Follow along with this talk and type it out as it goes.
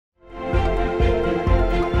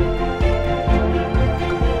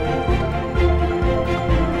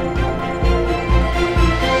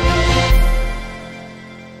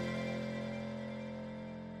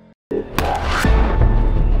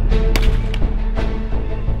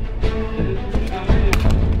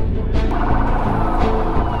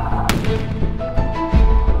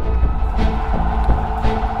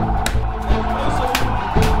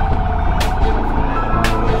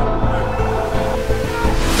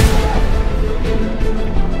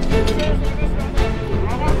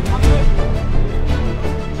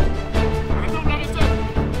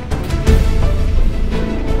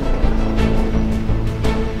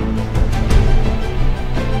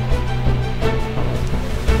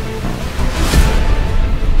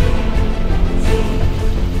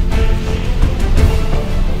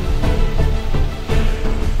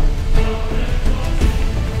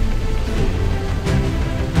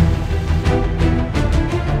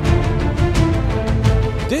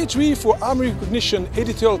Industry for Army Recognition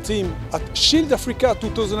editorial team at ShieldAfrica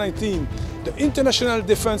 2019, the International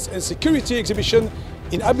Defense and Security Exhibition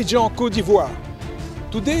in Abidjan, Côte d'Ivoire.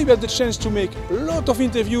 Today we have the chance to make a lot of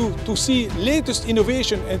interviews to see latest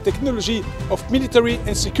innovation and technology of military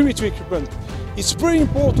and security equipment. It's very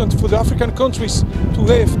important for the African countries to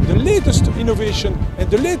have the latest innovation and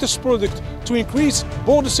the latest product to increase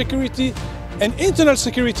border security and internal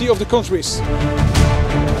security of the countries.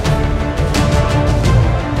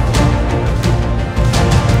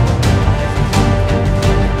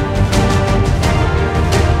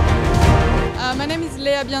 My name is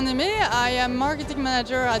I am marketing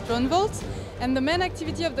manager at DroneVault, and the main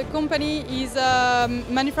activity of the company is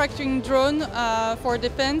manufacturing drone for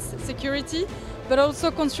defense, security, but also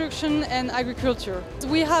construction and agriculture.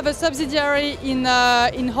 We have a subsidiary in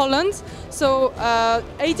Holland, so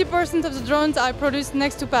 80% of the drones are produced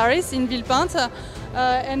next to Paris in Villepinte,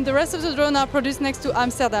 and the rest of the drones are produced next to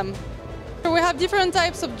Amsterdam. We have different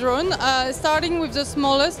types of drone, starting with the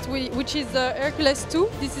smallest, which is the Hercules 2.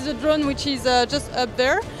 This is a drone which is just up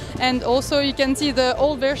there, and also you can see the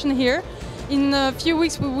old version here. In a few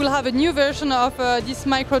weeks we will have a new version of this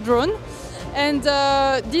micro drone, and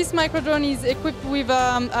this micro drone is equipped with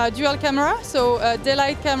a dual camera, so a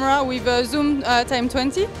daylight camera with a zoom times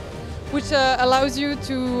 20, which allows you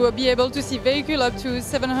to be able to see vehicle up to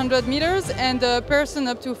 700 meters and a person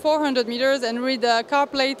up to 400 meters and read a car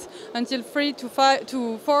plate until 3 to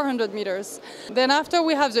 400 meters. Then after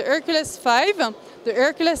we have the Hercules 5, the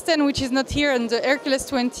Hercules 10, which is not here, and the Hercules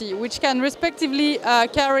 20, which can respectively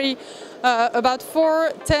carry about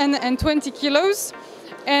 4, 10 and 20 kilos,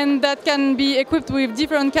 and that can be equipped with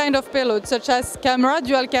different kind of payloads such as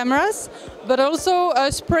dual cameras, but also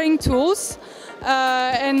spraying tools,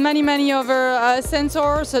 and many other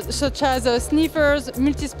sensors such as sniffers,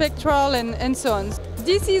 multispectral and so on.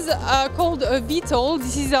 This is called a VTOL.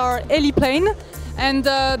 This is our heliplane, and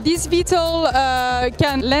this VTOL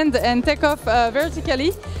can land and take off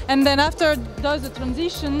vertically, and then after does the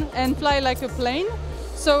transition and fly like a plane.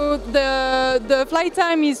 So the flight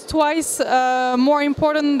time is twice more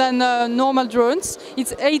important than normal drones.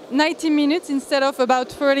 It's 90 minutes instead of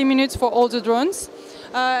about 30 minutes for all the drones.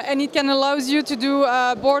 And it can allow you to do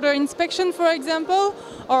border inspection, for example,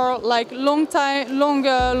 or like long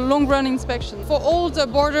run inspection. For all the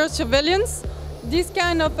border surveillance, this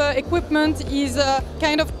kind of equipment is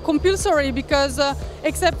kind of compulsory because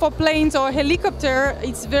except for planes or helicopter,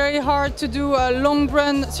 it's very hard to do long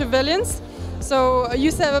run surveillance. So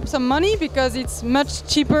you save up some money because it's much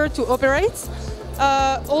cheaper to operate.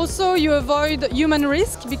 Also you avoid human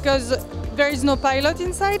risk because there is no pilot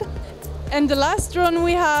inside. And the last drone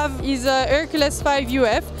we have is a Hercules 5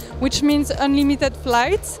 UF, which means unlimited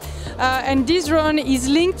flights. And this drone is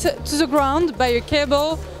linked to the ground by a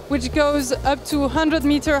cable which goes up to 100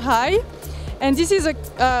 meters high. And this is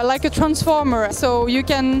like a transformer, so you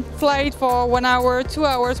can fly it for 1 hour, 2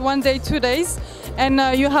 hours, 1 day, 2 days. And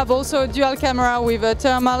you have also a dual camera with a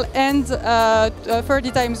thermal and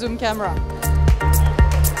 30 times zoom camera.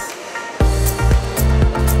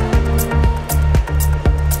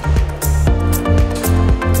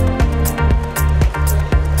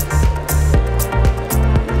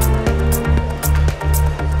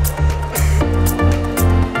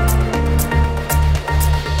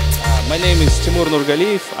 My name is Timur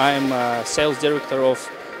Nurgaliyev. I am sales director of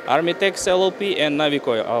Armytex LLP and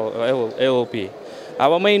NAVYCO LLP.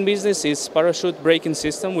 Our main business is parachute braking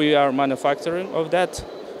system. We are manufacturing of that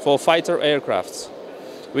for fighter aircrafts.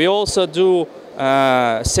 We also do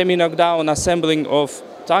semi-knockdown assembling of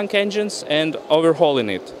tank engines and overhauling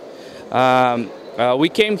it. We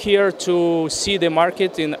came here to see the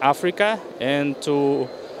market in Africa and to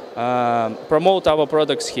promote our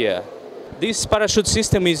products here. This parachute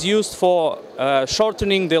system is used for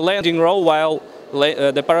shortening the landing row while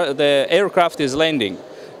the aircraft is landing.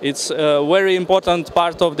 It's a very important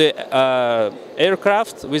part of the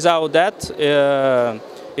aircraft. Without that,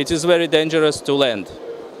 it is very dangerous to land.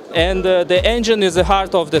 And the engine is the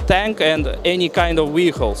heart of the tank and any kind of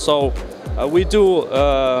vehicle. So we do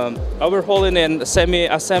overhauling and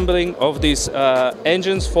semi-assembling of these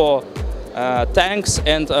engines for tanks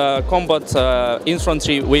and combat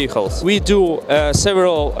infantry vehicles. We do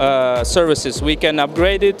several services. We can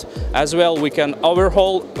upgrade it as well. We can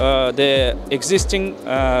overhaul the existing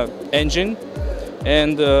engine,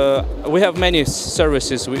 and we have many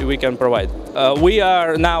services we can provide. We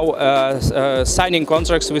are now signing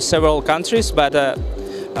contracts with several countries, but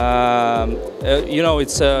you know,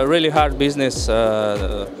 it's a really hard business.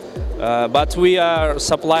 But we are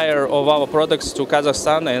supplier of our products to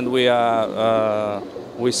Kazakhstan, and we are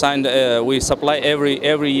We supply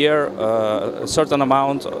every year a certain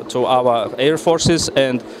amount to our air forces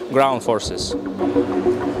and ground forces.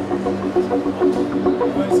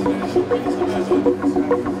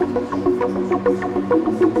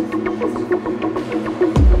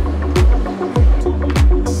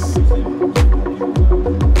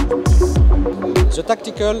 The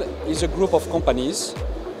tactical is a group of companies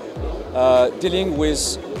dealing with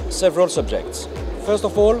several subjects. First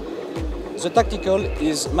of all, the tactical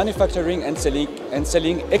is manufacturing and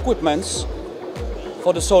selling equipments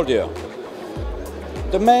for the soldier.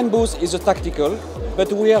 The main booth is a tactical,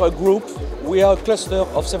 but we are a group, we are a cluster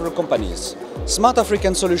of several companies. Smart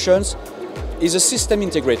African Solutions is a system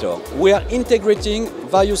integrator. We are integrating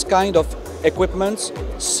various kinds of equipment,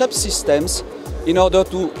 subsystems, in order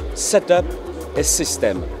to set up a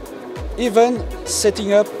system, even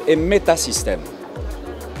setting up a meta system.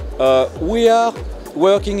 We are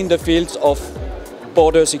working in the fields of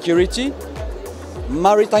border security,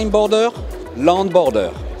 maritime border, land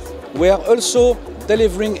border. We are also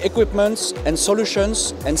delivering equipment and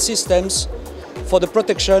solutions and systems for the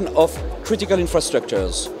protection of critical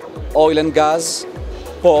infrastructures, oil and gas,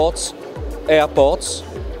 ports, airports.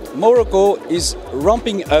 Morocco is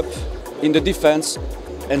ramping up in the defense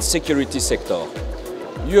and security sector.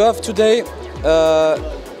 You have today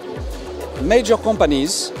major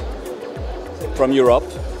companies from Europe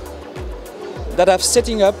that are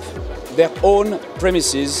setting up their own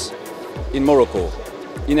premises in Morocco,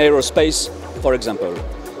 in aerospace, for example.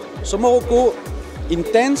 So Morocco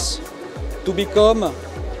intends to become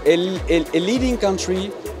a leading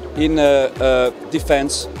country in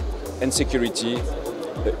defense and security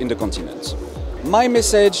in the continent. My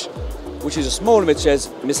message, which is a small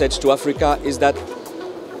message to Africa, is that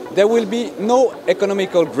there will be no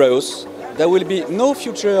economical growth, there will be no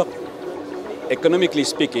future, economically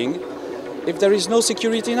speaking, if there is no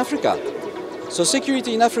security in Africa. So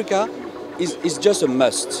security in Africa is just a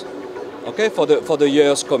must, okay, for the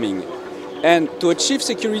years coming. And to achieve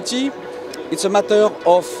security, it's a matter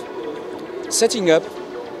of setting up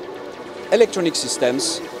electronic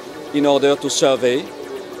systems in order to survey.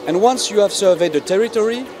 And once you have surveyed the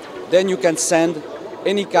territory, then you can send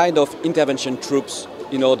any kind of intervention troops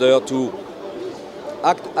in order to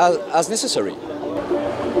act as necessary.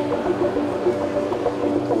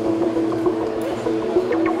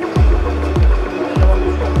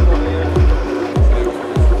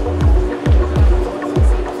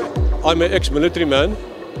 I'm an ex-military man.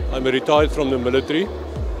 I'm retired from the military,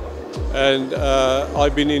 and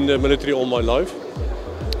I've been in the military all my life.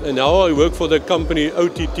 And now I work for the company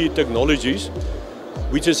OTT Technologies,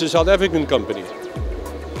 which is a South African company.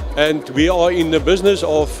 And we are in the business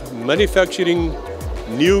of manufacturing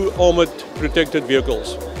new armored protected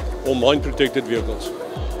vehicles or mine protected vehicles.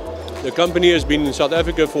 The company has been in South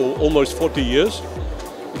Africa for almost 40 years.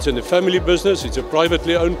 It's in a family business, it's a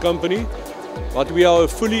privately owned company, but we are a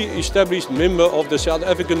fully established member of the South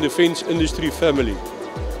African defense industry family,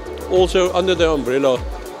 also under the umbrella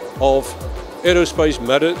of aerospace,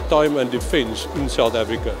 maritime and defense in South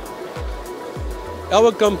Africa.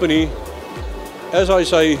 Our company, as I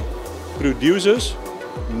say, produces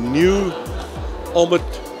new armored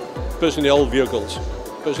personnel vehicles,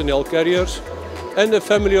 personnel carriers, and a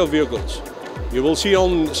family of vehicles. You will see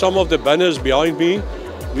on some of the banners behind me,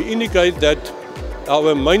 we indicate that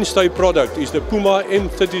our mainstay product is the PUMA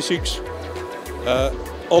M36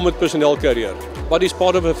 armored personnel carrier, but it's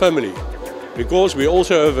part of a family, because we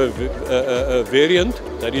also have a variant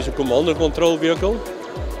that is a command and control vehicle,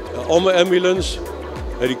 an armor ambulance,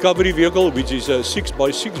 a recovery vehicle, which is a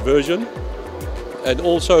 6x6 version, and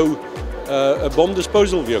also a bomb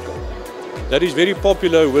disposal vehicle. That is very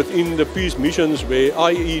popular within the peace missions where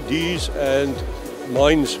IEDs and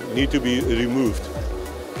mines need to be removed.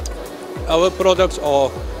 Our products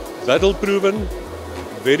are battle-proven,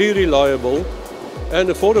 very reliable and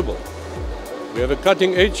affordable. We have a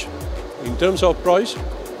cutting edge in terms of price,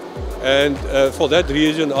 and for that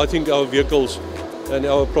reason I think our vehicles and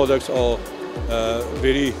our products are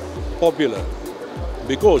very popular,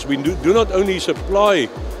 because we do not only supply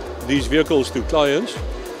these vehicles to clients,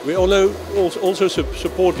 we also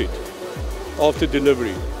support it after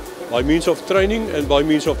delivery by means of training and by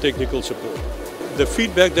means of technical support. The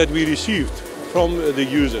feedback that we received from the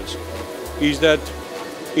users is that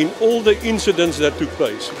in all the incidents that took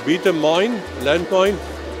place, be it a mine, landmine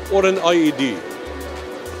or an IED,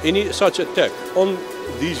 any such attack on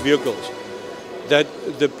these vehicles, that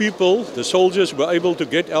the people, the soldiers, were able to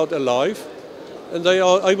get out alive and they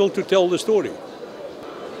are able to tell the story.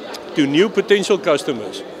 To new potential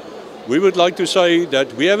customers, we would like to say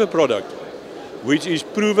that we have a product which is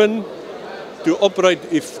proven to operate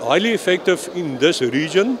highly effective in this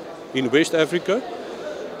region, in West Africa.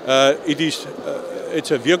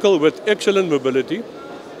 It's a vehicle with excellent mobility,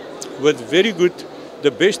 with very good,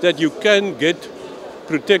 the best that you can get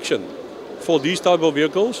protection for these type of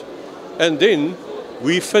vehicles. And then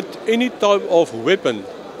we fit any type of weapon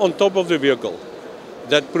on top of the vehicle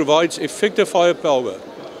that provides effective firepower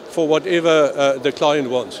for whatever the client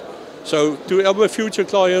wants. So to our future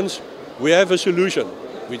clients, we have a solution,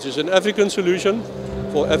 which is an African solution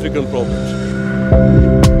for African problems.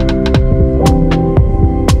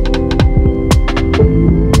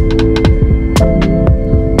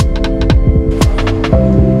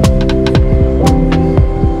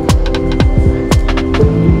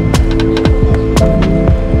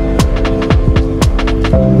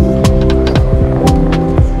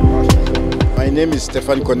 My name is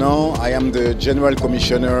Stéphane Konan. I am the General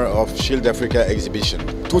Commissioner of ShieldAfrica exhibition.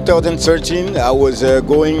 2013, I was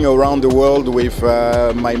going around the world with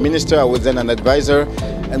my minister. I was then an advisor,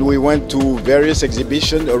 and we went to various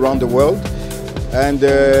exhibitions around the world. And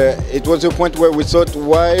it was a point where we thought,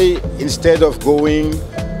 why instead of going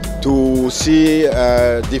to see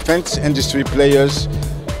defense industry players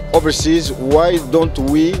overseas, why don't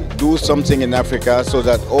we do something in Africa so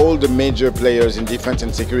that all the major players in defense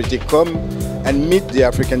and security come and meet the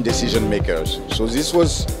African decision makers? So this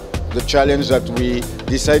was the challenge that we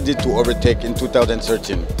decided to overtake in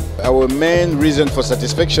 2013. Our main reason for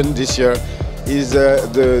satisfaction this year is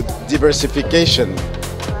the diversification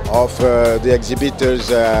of the exhibitors'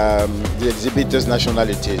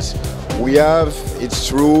 nationalities. We have, it's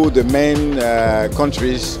true, the main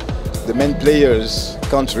countries, the main players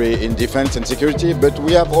country in defense and security, but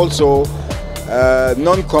we have also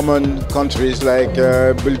non-common countries like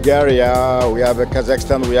Bulgaria, we have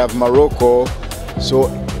Kazakhstan, we have Morocco. So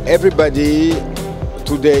everybody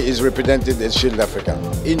today is represented as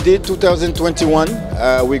ShieldAfrica. Indeed, 2021,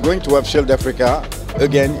 we're going to have ShieldAfrica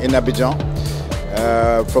again in Abidjan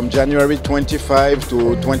from January 25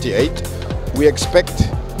 to 28. We expect,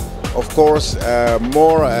 of course,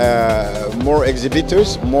 more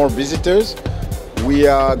exhibitors, more visitors. We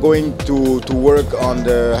are going to work on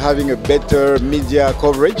having a better media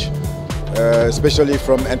coverage, especially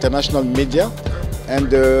from international media.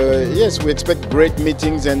 And yes, we expect great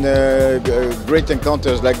meetings and great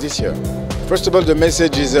encounters like this year. First of all, the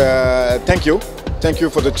message is thank you. Thank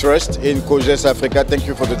you for the trust in COGES Africa. Thank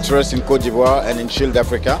you for the trust in Côte d'Ivoire and in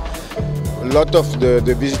ShieldAfrica. A lot of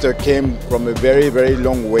the visitors came from a very, very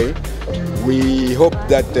long way. We hope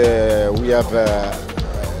that we have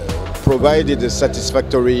provided a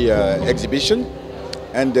satisfactory exhibition,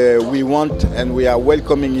 and we want and we are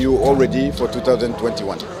welcoming you already for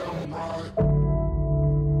 2021.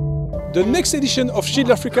 The next edition of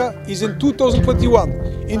ShieldAfrica is in 2021,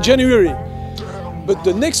 in January. But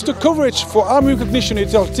the next coverage for Army Recognition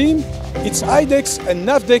Editorial Team, it's IDEX and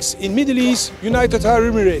NAVDEX in Middle East, United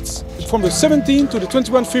Arab Emirates, from the 17th to the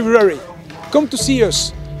 21st February. Come to see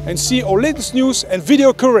us and see our latest news and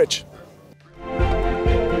video coverage.